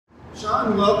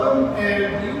Sean, welcome,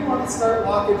 and do you want to start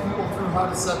walking people through how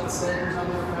to set the staggers on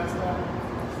their FASTBACK?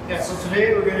 Yeah, so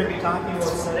today we're going to be talking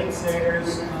about setting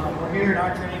staggers. We're here in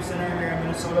our training center here in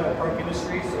Minnesota at Park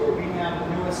Industry, so we have the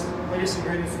newest, latest and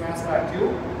greatest FASTBACK II.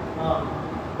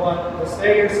 But the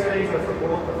stagger settings are for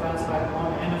both the FASTBACK I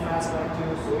and the FASTBACK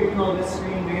II, so even though this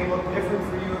screen may look different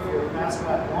for you if you're a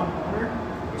FASTBACK I owner,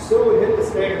 you still would hit the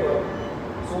stagger button.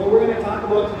 So what we're going to talk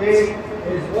about today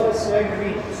is what a stagger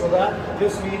means. So that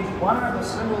just means when are the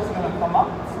spindles going to come up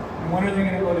and when are they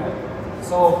going to go down.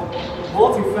 So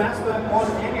both your FASTBACK I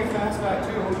and your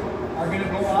FASTBACK II are going to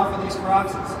go off of these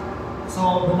proxies.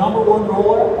 So the number one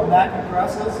roller, when that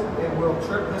compresses, it will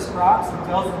trip this prox and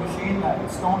tells the machine that the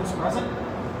stone is present.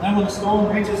 Then when the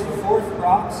stone reaches the fourth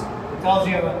prox, it tells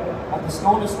you that the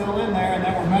stone is still in there, and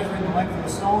then we're measuring the length of the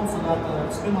stone so that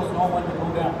the spindles know when to go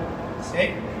down.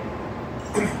 Okay?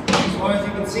 So as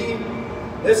you can see,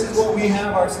 this is what we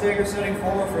have our stagger setting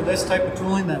for this type of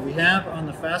tooling that we have on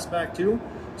the FASTBACK II.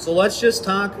 So let's just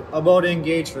talk about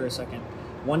engage for a second.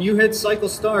 When you hit cycle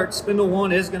start, spindle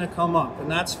 1 is going to come up, and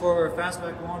that's for a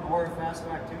FASTBACK I or a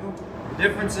FASTBACK II. The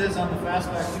difference is on the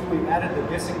FASTBACK II, we added the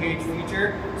disengage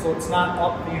feature, so it's not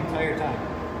up the entire time.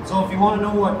 So if you want to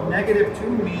know what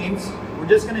 -2 means, we're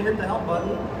just going to hit the help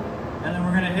button, and then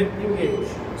we're going to hit engage.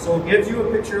 So it gives you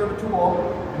a picture of a tool,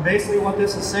 and basically what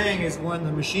this is saying is when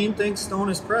the machine thinks stone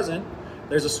is present,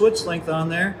 there's a switch length on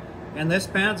there, and this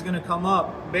pad's going to come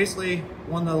up basically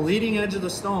when the leading edge of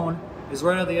the stone is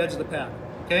right at the edge of the pad.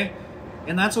 Okay?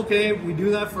 And that's okay. We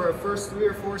do that for our first 3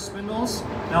 or 4 spindles.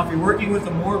 Now if you're working with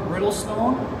a more brittle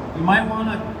stone, you might want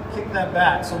to kick that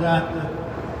back so that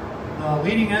the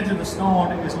leading edge of the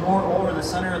stone is more over the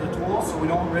center of the tool, so we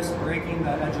don't risk breaking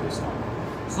that edge of the stone.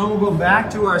 So we'll go back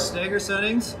to our stagger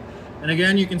settings, and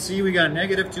again you can see we got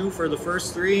 -2 for the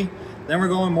first 3, then we're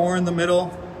going more in the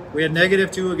middle, we had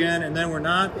 -2 again, and then we're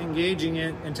not engaging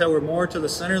it until we're more to the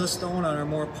center of the stone on our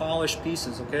more polished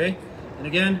pieces, okay? And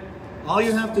again, all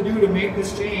you have to do to make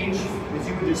this change is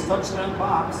you would just touch that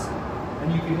box,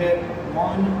 and you can hit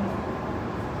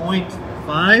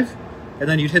 1.5, and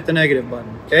then you'd hit the negative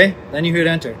button, okay? Then you hit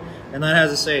enter, and that has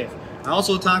a save. I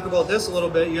also talk about this a little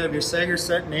bit. You have your stagger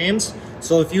set names.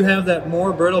 So if you have that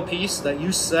more brittle piece that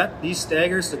you set these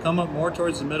staggers to come up more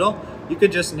towards the middle, you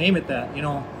could just name it that, you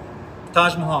know,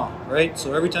 Taj Mahal, right?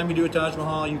 So every time you do a Taj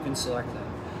Mahal, you can select that.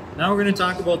 Now we're going to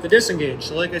talk about the disengage.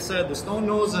 So like I said, the stone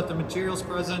knows that the material's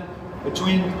present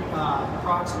between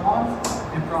prox 1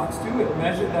 and prox 2. It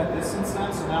measured that distance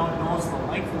then, so now it knows the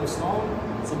length of the stone.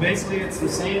 So basically it's the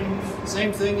same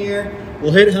thing here.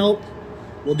 We'll hit help,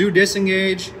 we'll do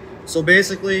disengage. So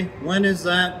basically, when is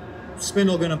that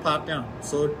spindle going to pop down?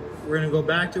 So we're going to go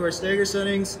back to our stagger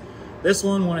settings. This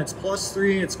one, when it's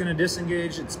 +3, it's going to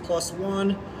disengage, it's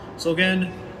 +1. So again,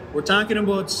 we're talking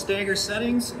about stagger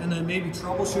settings and then maybe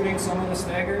troubleshooting some of the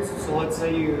staggers. So let's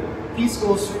say your piece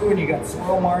goes through and you got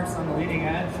swirl marks on the leading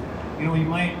edge. You know, you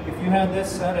might, if you had this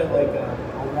set at like a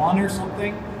 1 or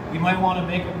something, you might want to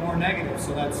make it more negative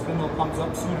so that spindle comes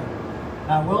up sooner.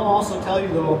 Now, I will also tell you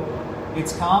though,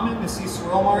 it's common to see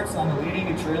swirl marks on the leading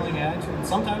and trailing edge, and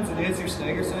sometimes it is your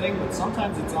stagger setting, but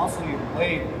sometimes it's also your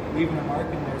blade leaving a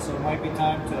mark in there, so it might be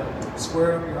time to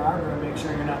square up your arbor and make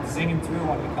sure you're not zinging through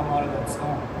when you come out of that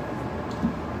stone.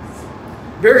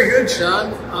 Very good,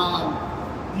 Sean.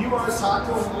 Do you want to talk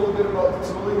to us a little bit about the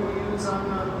tooling we use on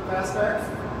the FASTBACK?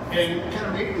 And what kind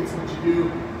of maintenance would you do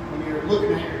when you're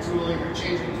looking at your tooling or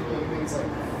changing tooling, things like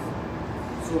that?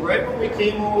 So right when we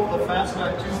came out with the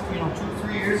FASTBACK II, you know,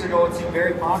 2-3 years ago, it seemed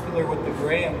very popular with the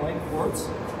gray and white quartz.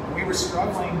 We were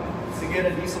struggling to get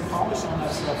a decent polish on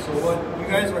that stuff. So what you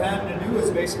guys were having to do is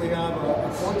basically have a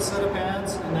quartz set of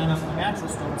pads and then a natural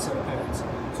stone set of pads.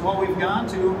 So what we've gone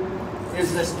to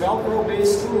is this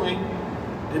Velcro-based tooling.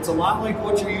 It's a lot like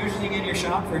what you're using in your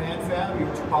shop for hand fab, your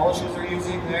polishers are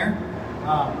using there.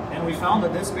 And we found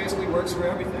that this basically works for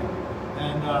everything.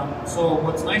 And so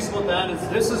what's nice about that is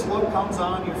this is what comes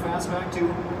on your FASTBACK II.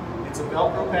 It's a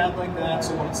Velcro pad like that,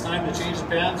 so when it's time to change the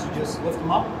pads, you just lift them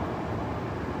up,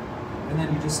 and then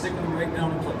you just stick them right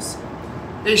down in place.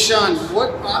 Hey Sean,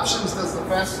 what options does the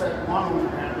FASTBACK I owner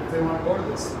have if they want to go to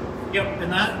this? Yep,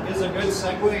 and that is a good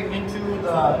segue into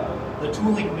the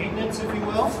tooling maintenance, if you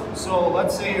will. So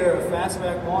let's say you're a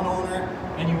FASTBACK I owner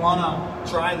and you want to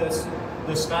try this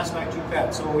FASTBACK II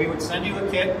pad. So we would send you a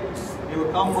kit. It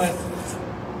would come with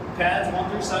pads 1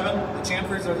 through 7. The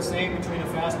chamfers are the same between a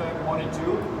FASTBACK I and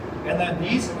II. And then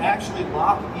these actually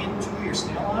lock into your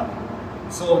snail lock.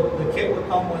 So the kit would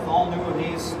come with all new of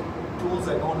these tools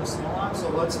that go in the snail lock. So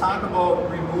let's talk about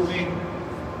removing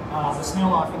the snail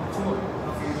lock in the tool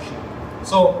of your machine.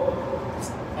 So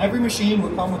Every machine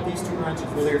will come with these two wrenches,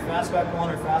 whether you're FASTBACK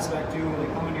II or FASTBACK II.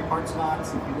 They come in your parts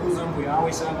box. If you lose them, we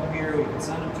always have them here. We can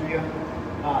send them to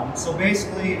you. So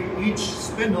basically, each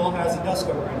spindle has a dust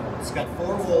cover in it. It's got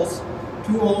 4 holes.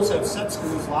 2 holes have set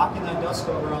screws locking that dust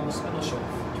cover on the spindle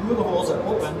shaft. 2 of the holes are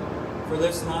open for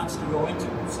this notch to go into.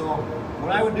 So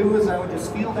what I would do is I would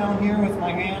just feel down here with my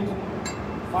hand,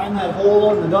 find that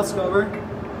hole in the dust cover,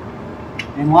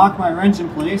 and lock my wrench in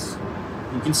place.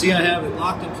 You can see I have it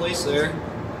locked in place there.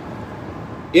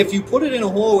 If you put it in a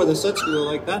hole with a set screw,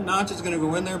 like that notch is going to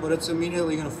go in there, but it's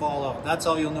immediately going to fall out. That's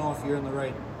how you'll know if you're in the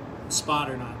right spot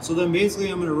or not. So then basically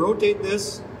I'm going to rotate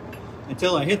this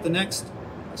until I hit the next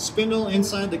spindle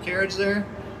inside the carriage there.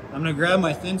 I'm going to grab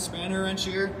my thin spanner wrench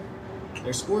here.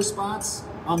 There's 4 spots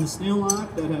on the snail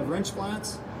lock that have wrench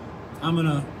flats. I'm going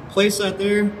to place that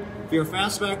there. If you're a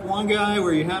FASTBACK I guy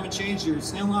where you haven't changed your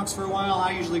snail locks for a while,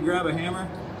 I usually grab a hammer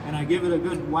and I give it a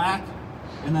good whack,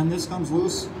 and then this comes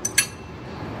loose.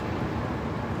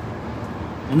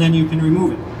 And then you can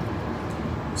remove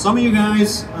it. Some of you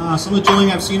guys, some of the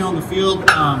tooling I've seen on the field,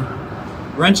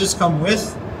 wrenches come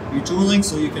with your tooling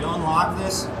so you can unlock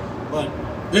this, but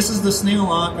this is the snail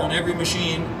lock on every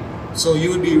machine, so you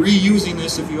would be reusing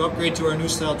this if you upgrade to our new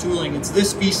style tooling. It's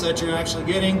this piece that you're actually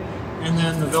getting, and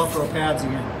then the Velcro pads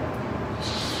again.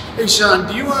 Hey Sean,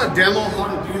 do you want to demo how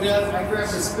to do that? I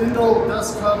grabbed a spindle,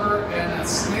 dust cover, and a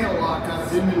snail lock out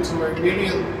of inventory, maybe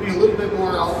a little bit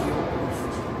more out in the open.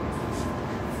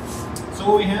 So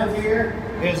what we have here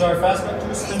is our FASTBACK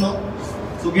II spindle.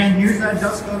 So again, here's that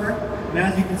dust cover. And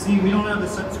as you can see, we don't have the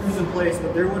set screws in place,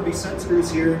 but there would be set screws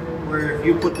here where if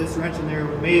you put this wrench in there, it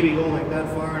would maybe go like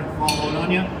that far and fall out on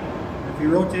you. If you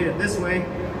rotate it this way,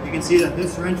 you can see that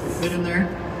this wrench would fit in there.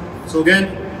 So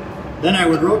again, then I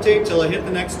would rotate till I hit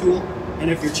the next tool. And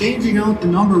if you're changing out the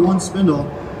number 1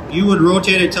 spindle, you would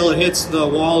rotate it till it hits the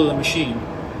wall of the machine.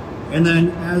 And then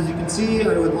as you can see,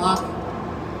 I would lock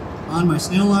on my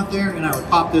snail lock there, and I would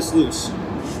pop this loose.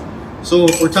 So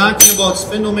if we're talking about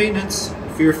spindle maintenance,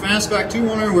 if you're a FASTBACK II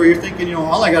owner where you're thinking, you know,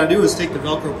 all I gotta do is take the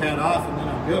Velcro pad off and then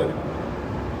I'm good,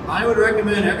 I would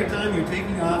recommend every time you're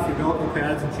taking off your Velcro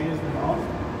pads and changing them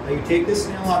out, that you take this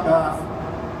snail lock off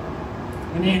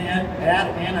and then add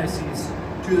anti-seize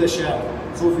to the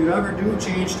shaft. So if you ever do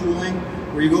change tooling,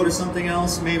 where you go to something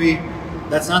else, maybe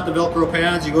that's not the Velcro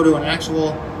pads, you go to an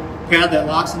actual pad that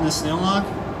locks in the snail lock,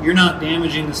 you're not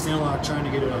damaging the snail lock trying to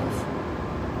get it off.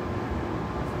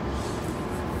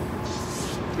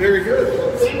 Very good.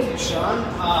 Well, thank you, Sean.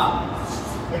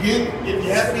 Again, if you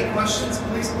have any questions,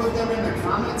 please put them in the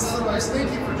comments. Otherwise,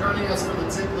 thank you for joining us for the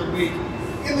tip of the week.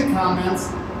 In the comments,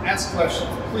 ask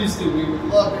questions. Please do. We would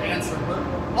love to answer them.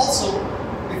 But also,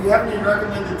 if you have any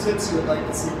recommended tips you would like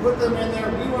to see, put them in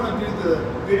there. We want to do the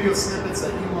video snippets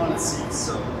that you want to see.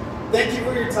 So thank you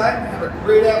for your time. Have a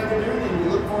great afternoon, and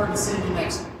we look forward to seeing you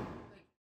next week.